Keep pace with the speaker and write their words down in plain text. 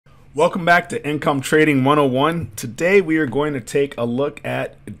Welcome back to Income Trading 101. Today we are going to take a look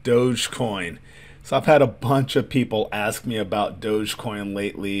at DOGECOIN. So I've had a bunch of people ask me about DOGECOIN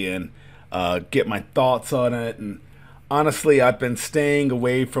lately and get my thoughts on it. And honestly, I've been staying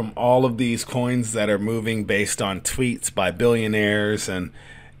away from all of these coins that are moving based on tweets by billionaires and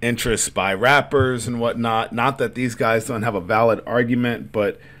interest by rappers and whatnot. Not that these guys don't have a valid argument,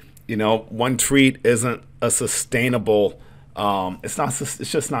 but you know, one tweet isn't a sustainable.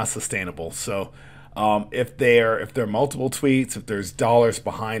 It's just not sustainable. So if there are multiple tweets, if there's dollars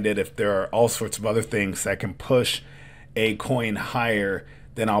behind it, if there are all sorts of other things that can push a coin higher,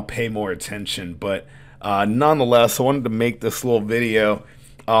 then I'll pay more attention. But nonetheless, I wanted to make this little video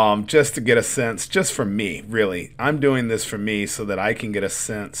just to get a sense, just for me, really. I'm doing this for me so that I can get a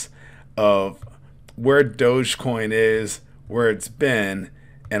sense of where DOGECOIN is, where it's been,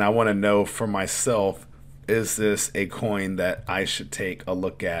 and I want to know for myself, is this a coin that I should take a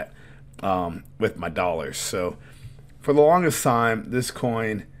look at with my dollars? So for the longest time, this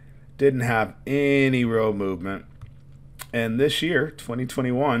coin didn't have any real movement. And this year,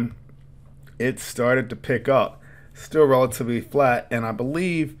 2021, it started to pick up, still relatively flat. And I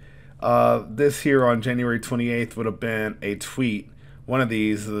believe this here on January 28th would have been a tweet. One of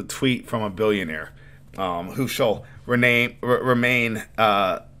these is a tweet from a billionaire who shall remain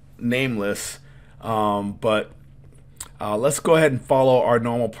nameless. But let's go ahead and follow our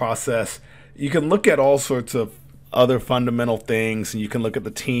normal process. You can look at all sorts of other fundamental things, and you can look at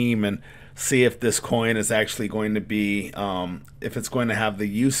the team and see if this coin is actually going to be, if it's going to have the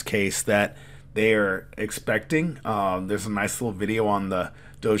use case that they are expecting. There's a nice little video on the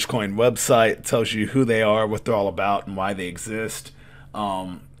DOGECOIN website. It tells you who they are, what they're all about, and why they exist.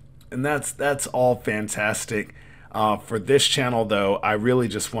 And that's all fantastic. For this channel, though, I really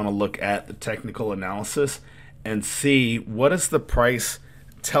just want to look at the technical analysis and see what is the price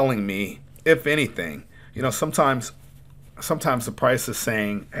telling me, if anything. You know, sometimes the price is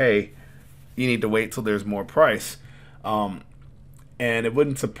saying, hey, you need to wait till there's more price. And it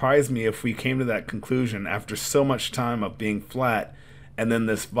wouldn't surprise me if we came to that conclusion after so much time of being flat, and then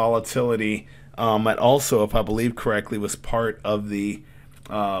this volatility that also, if I believe correctly, was part of the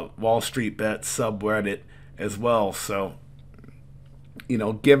Wall Street Bet subreddit as well. So, you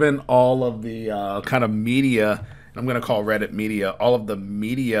know, given all of the kind of media, I'm going to call Reddit media, all of the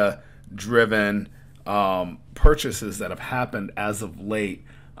media driven purchases that have happened as of late,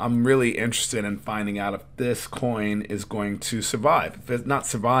 I'm really interested in finding out if this coin is going to survive. If it's not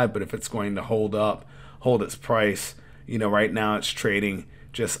survive, but if it's going to hold up, hold its price. You know, right now it's trading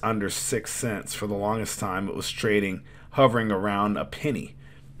just under 6 cents. For the longest time, it was trading, hovering around a penny.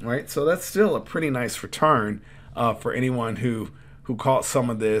 Right, so that's still a pretty nice return for anyone who caught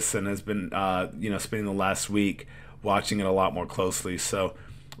some of this and has been you know, spending the last week watching it a lot more closely. So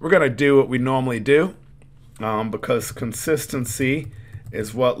we're gonna do what we normally do because consistency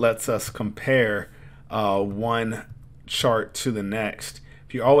is what lets us compare one chart to the next.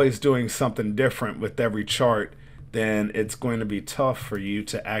 If you're always doing something different with every chart, then it's going to be tough for you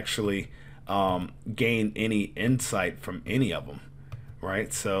to actually gain any insight from any of them.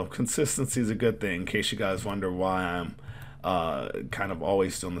 Right, so consistency is a good thing, in case you guys wonder why I'm kind of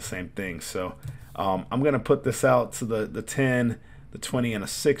always doing the same thing. So I'm going to put this out to the 10, the 20, and a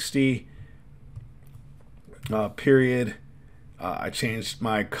 60 period. I changed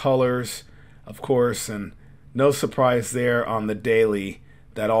my colors, of course, and no surprise there on the daily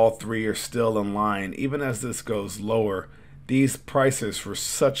that all three are still in line. Even as this goes lower, these prices were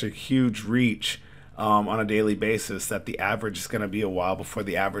such a huge reach on a daily basis that the average is going to be a while before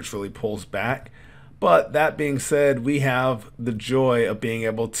the average really pulls back. But that being said, we have the joy of being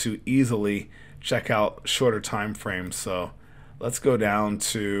able to easily check out shorter time frames. So let's go down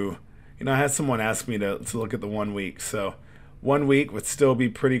to, you know, I had someone ask me to look at the 1 week. So 1 week would still be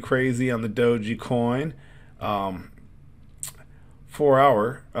pretty crazy on the DOGECOIN. 4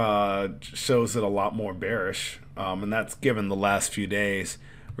 hour shows it a lot more bearish, and that's given the last few days.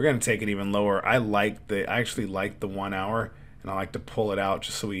 We're going to take it even lower. I actually like the 1 hour, and I like to pull it out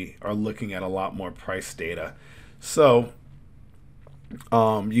just so we are looking at a lot more price data. So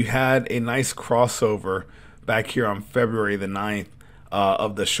you had a nice crossover back here on February the 9th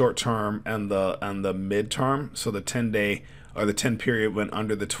of the short term and the midterm. So the 10-day or the 10 period went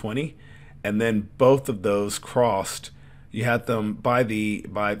under the 20, and then both of those crossed. You had them by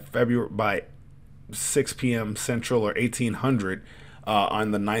 6 p.m. Central or 1800. On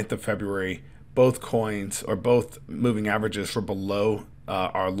the 9th of February, both coins or both moving averages were below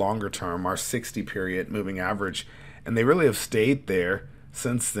our longer term, our 60 period moving average, and they really have stayed there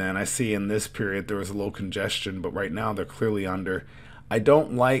since then. I see in this period there was a little congestion, but right now they're clearly under. I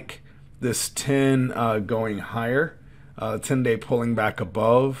don't like this 10 going higher, 10-day pulling back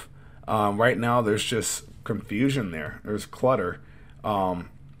above. Right now there's just confusion there. There's clutter.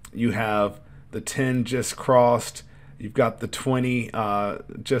 You have the 10 just crossed. You've got the 20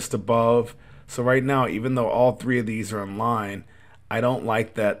 just above. So right now, even though all three of these are in line, I don't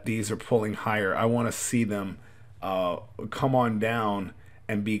like that these are pulling higher. I want to see them come on down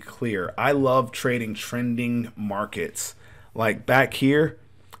and be clear. I love trading trending markets. Like back here,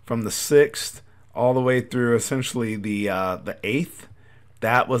 from the 6th all the way through essentially the 8th,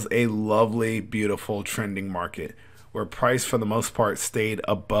 that was a lovely, beautiful trending market where price for the most part stayed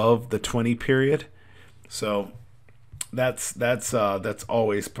above the 20 period. So that's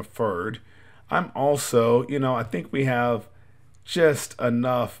always preferred. I'm also, I think we have just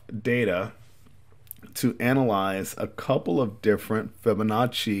enough data to analyze a couple of different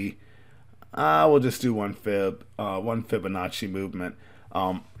Fibonacci. We'll just do one Fibonacci movement.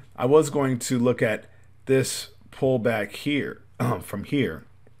 I was going to look at this pullback here from here.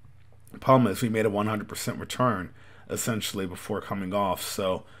 Problem is we made a 100% return essentially before coming off.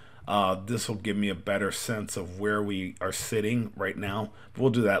 So this will give me a better sense of where we are sitting right now.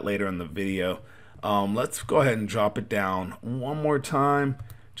 We'll do that later in the video. Let's go ahead and drop it down one more time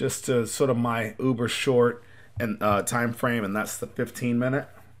just to sort of my uber short and time frame, and that's the 15-minute.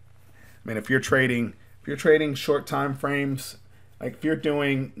 I mean, if you're trading short time frames, like if you're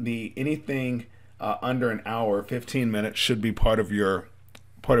doing anything under an hour, 15 minutes should be part of your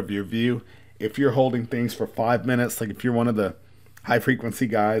view. If you're holding things for 5 minutes, like if you're one of the high frequency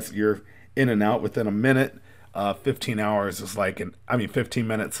guys, you're in and out within a minute. 15 hours is like 15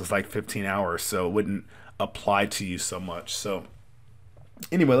 minutes is like 15 hours, so it wouldn't apply to you so much. So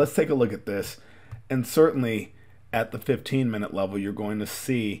anyway, let's take a look at this, and certainly at the 15-minute level, you're going to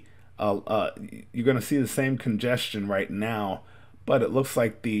see the same congestion right now, but it looks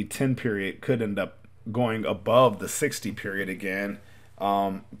like the 10 period could end up going above the 60 period again,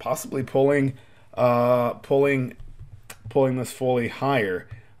 possibly pulling this fully higher.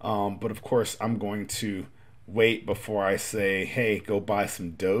 But of course, I'm going to wait before I say, hey, go buy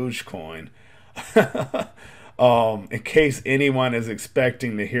some Dogecoin. In case anyone is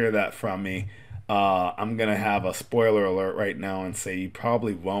expecting to hear that from me, I'm going to have a spoiler alert right now and say you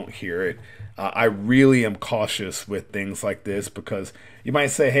probably won't hear it. I really am cautious with things like this because you might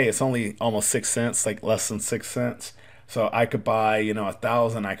say, hey, it's only almost 6 cents, like less than 6 cents. So I could buy,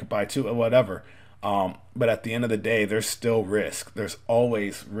 1,000, I could buy 2, or whatever. But at the end of the day, there's still risk. There's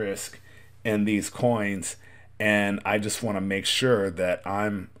always risk in these coins. And I just want to make sure that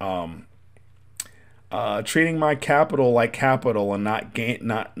I'm treating my capital like capital and not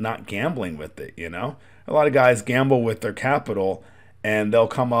gambling with it. A lot of guys gamble with their capital and they'll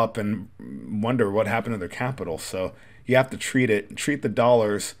come up and wonder what happened to their capital. So you have to treat the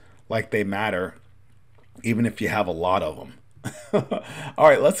dollars like they matter, even if you have a lot of them. All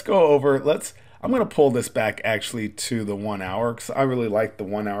right, let's go over. I'm going to pull this back actually to the 1 hour because I really like the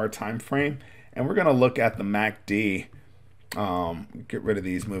 1 hour time frame, and we're going to look at the MACD. Get rid of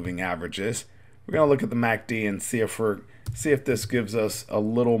these moving averages. We're going to look at the MACD and see if this gives us a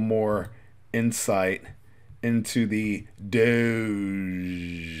little more insight into the DOGECOIN.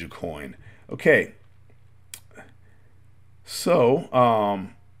 Okay, so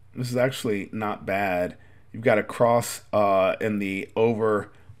this is actually not bad. You've got a cross in the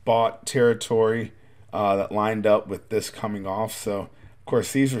overbought territory that lined up with this coming off. So, of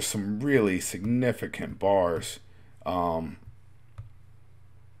course, these are some really significant bars. Pull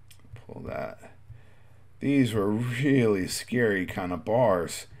that. These were really scary kind of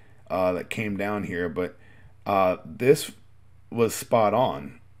bars that came down here, but this was spot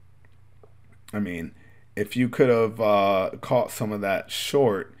on. I mean, if you could have caught some of that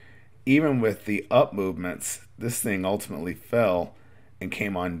short, even with the up movements, this thing ultimately fell and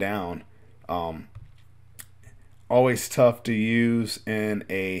came on down. Always tough to use in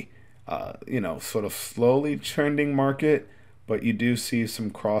a sort of slowly trending market, but you do see some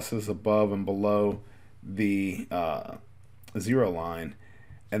crosses above and below the 0 line.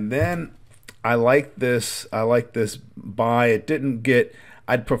 And then I like this buy. It didn't get,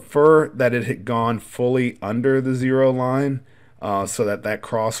 I'd prefer that it had gone fully under the 0 line, so that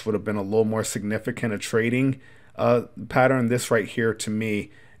cross would have been a little more significant a trading pattern. This right here to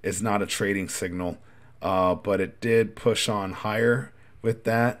me is not a trading signal, but it did push on higher with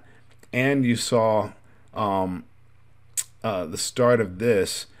that. And you saw the start of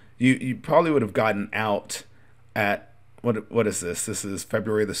this. You probably would have gotten out at what is this? This is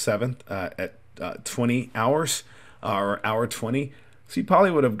February the 7th at 20 hours or hour 20. So you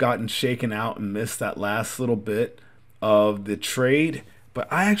probably would have gotten shaken out and missed that last little bit of the trade,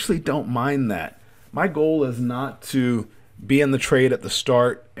 but I actually don't mind that. My goal is not to be in the trade at the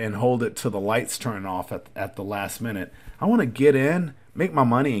start and hold it till the lights turn off at the last minute. I want to get in, make my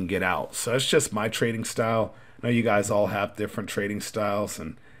money, and get out. So that's just my trading style. I know you guys all have different trading styles,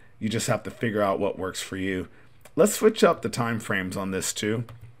 and you just have to figure out what works for you. Let's switch up the time frames on this too.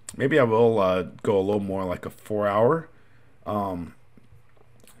 Maybe I will go a little more like a 4 hour. 4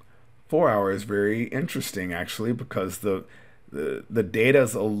 hour is very interesting actually, because the data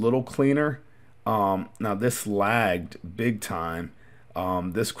is a little cleaner. Now this lagged big time.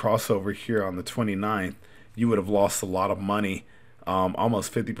 This crossover here on the 29th, you would have lost a lot of money,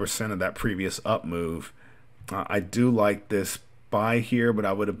 almost 50% of that previous up move. I do like this buy here, but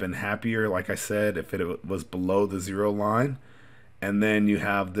I would have been happier, like I said, if it was below the zero line. And then you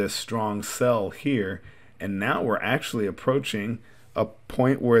have this strong sell here, and now we're actually approaching a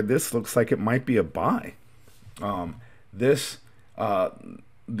point where this looks like it might be a buy. This what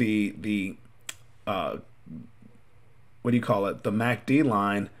do you call it? The MACD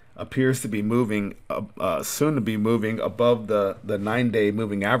line appears to be moving, soon to be moving above the 9-day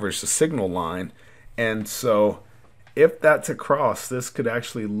moving average, the signal line. And so if that's a cross, this could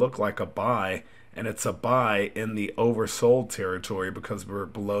actually look like a buy, and it's a buy in the oversold territory because we're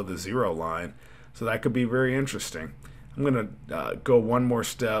below the zero line. So that could be very interesting. I'm going to go one more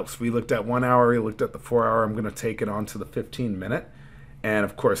step. So we looked at 1 hour, we looked at the 4 hour. I'm going to take it on to the 15-minute. And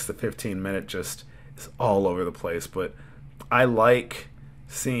of course, the 15-minute just is all over the place. But I like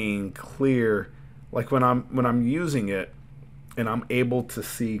seeing clear, like when I'm using it, and I'm able to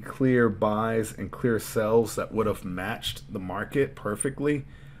see clear buys and clear sells that would have matched the market perfectly.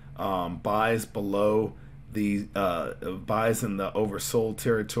 Buys below the buys in the oversold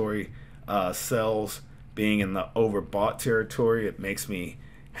territory, sells being in the overbought territory. It makes me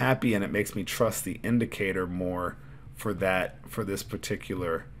happy, and it makes me trust the indicator more for this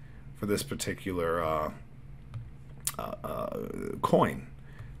particular coin.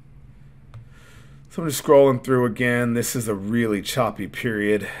 So I'm just scrolling through again. This is a really choppy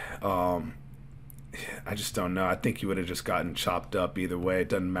period. I just don't know. I think you would have just gotten chopped up either way. It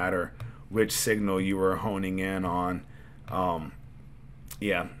doesn't matter which signal you were honing in on.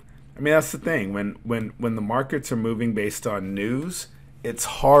 Yeah, I mean, that's the thing. When the markets are moving based on news, it's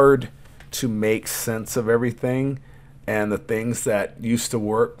hard to make sense of everything, and the things that used to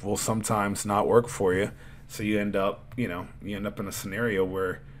work will sometimes not work for you. So you end up, in a scenario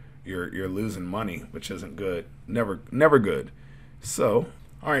where you're losing money, which isn't good. Never good. So,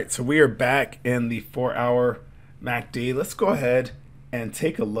 all right, so we are back in the 4 hour MACD. Let's go ahead and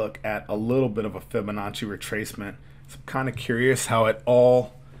take a look at a little bit of a Fibonacci retracement. So I'm kind of curious how it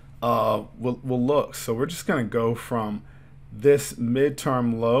all will look. So we're just going to go from this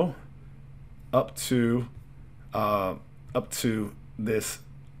midterm low up to this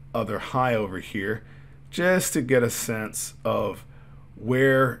other high over here, just to get a sense of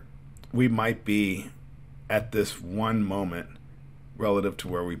where we might be at this one moment relative to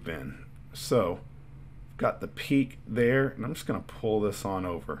where we've been. So got the peak there, and I'm just going to pull this on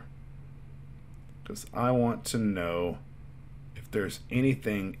over because I want to know if there's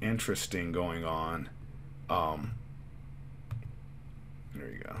anything interesting going on. There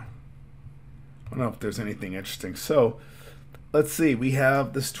you go. I don't know if there's anything interesting. So let's see. We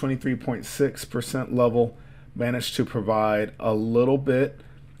have this 23.6% level, managed to provide a little bit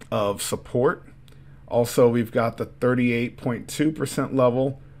of support. Also, we've got the 38.2%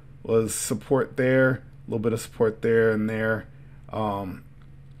 level was support there, a little bit of support there and there.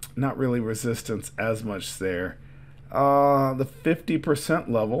 Not really resistance as much there. The 50%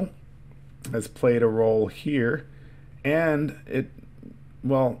 level has played a role here, and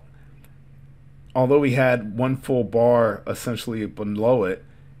although we had one full bar essentially below it,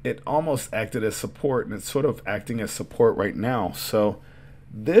 it almost acted as support, and it's sort of acting as support right now. So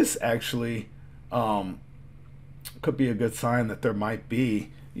this actually could be a good sign that there might be,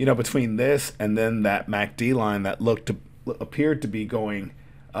 between this and then that MACD line that appeared to be going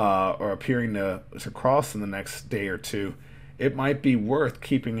or appearing to cross in the next day or two. It might be worth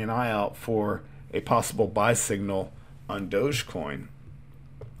keeping an eye out for a possible buy signal on DOGECOIN.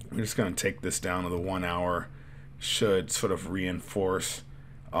 I'm just going to take this down to the 1 hour. Should sort of reinforce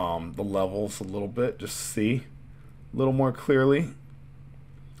the levels a little bit, just see a little more clearly.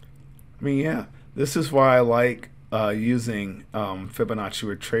 I mean, yeah, this is why I like using Fibonacci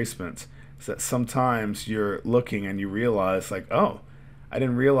retracements, is that sometimes you're looking and you realize, like, oh, I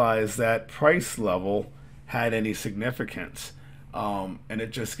didn't realize that price level had any significance. And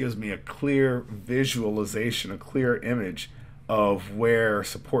it just gives me a clear visualization, a clear image of where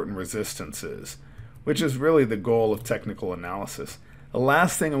support and resistance is. which is really the goal of technical analysis. The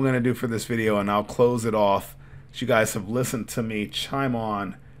last thing I'm going to do for this video, and I'll close it off, as you guys have listened to me chime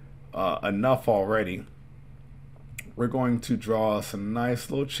on enough already, we're going to draw us a nice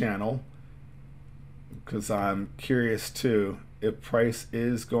little channel, because I'm curious too, if price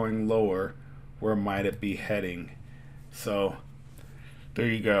is going lower, where might it be heading? So there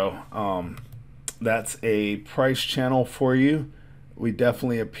you go. That's a price channel for you. We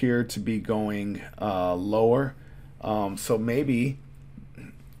definitely appear to be going lower. So maybe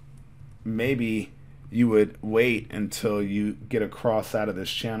you would wait until you get across out of this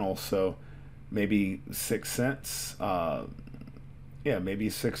channel. So maybe 6 cents. Yeah,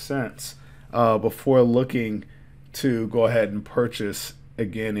 maybe 6 cents before looking to go ahead and purchase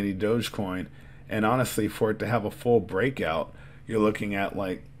again any Dogecoin. And honestly, for it to have a full breakout, you're looking at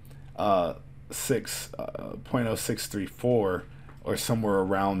like 0.0634 or somewhere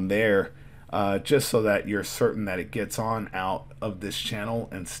around there, just so that you're certain that it gets on out of this channel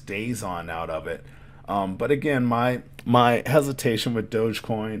and stays on out of it. But again, my hesitation with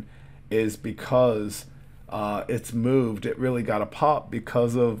Dogecoin is because it's moved. It really got a pop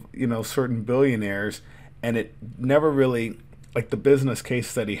because of, you know, certain billionaires, and it never really, like, the business case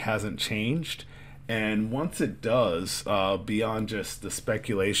study hasn't changed. And once it does, beyond just the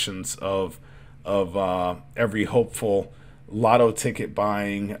speculations of every hopeful lotto ticket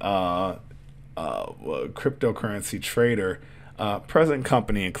buying cryptocurrency trader, present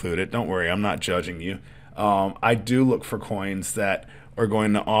company included, don't worry, I'm not judging you. I do look for coins that are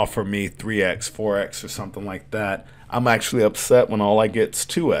going to offer me 3x, 4x, or something like that. I'm actually upset when all I get is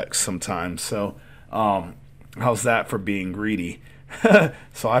 2x sometimes. So how's that for being greedy?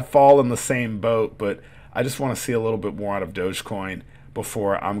 So I fall in the same boat, but I just want to see a little bit more out of Dogecoin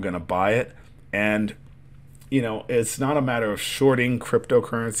before I'm going to buy it. And, you know, it's not a matter of shorting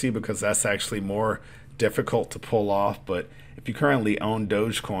cryptocurrency, because that's actually more difficult to pull off. But if you currently own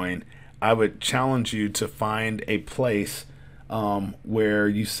Dogecoin, I would challenge you to find a place where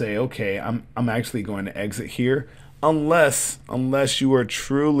you say, okay, I'm actually going to exit here, unless you are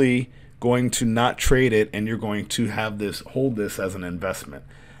truly going to not trade it and you're going to have this, hold this as an investment.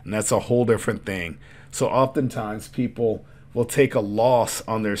 And that's a whole different thing. So oftentimes people will take a loss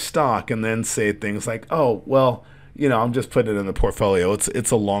on their stock and then say things like, oh, well, you know, I'm just putting it in the portfolio. It's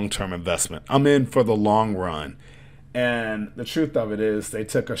a long-term investment. I'm in for the long run. And the truth of it is they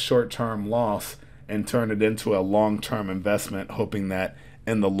took a short-term loss and turned it into a long-term investment, hoping that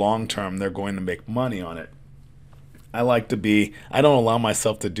in the long term they're going to make money on it. I don't allow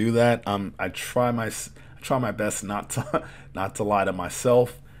myself to do that. I try my best not to lie to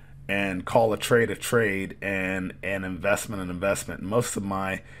myself and call a trade and an investment an investment. Most of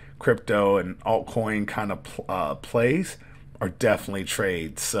my crypto and altcoin kind of plays are definitely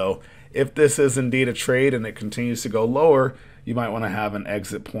trades. So if this is indeed a trade and it continues to go lower, you might want to have an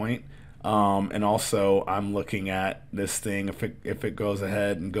exit point. And also, I'm looking at this thing, if it goes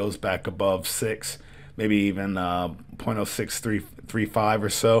ahead and goes back above 6, maybe even 0.0635 or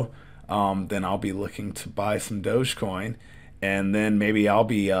so, then I'll be looking to buy some Dogecoin, and then maybe I'll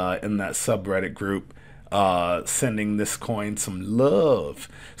be in that subreddit group sending this coin some love.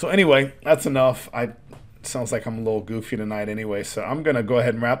 So anyway, that's enough. Sounds like I'm a little goofy tonight anyway, so I'm going to go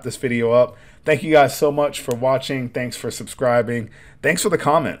ahead and wrap this video up. Thank you guys so much for watching. Thanks for subscribing. Thanks for the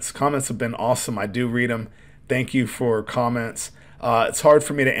comments. Comments have been awesome. I do read them. Thank you for comments. It's hard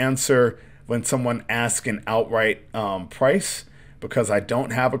for me to answer when someone asks an outright price, because I don't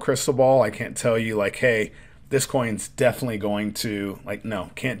have a crystal ball. I can't tell you like, hey, this coin's definitely going to, like,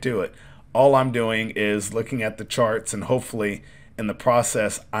 no, can't do it. All I'm doing is looking at the charts, and hopefully in the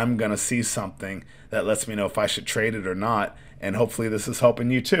process, I'm going to see something that lets me know if I should trade it or not. And hopefully this is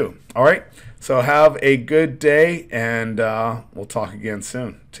helping you too. All right. So have a good day, and we'll talk again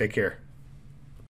soon. Take care.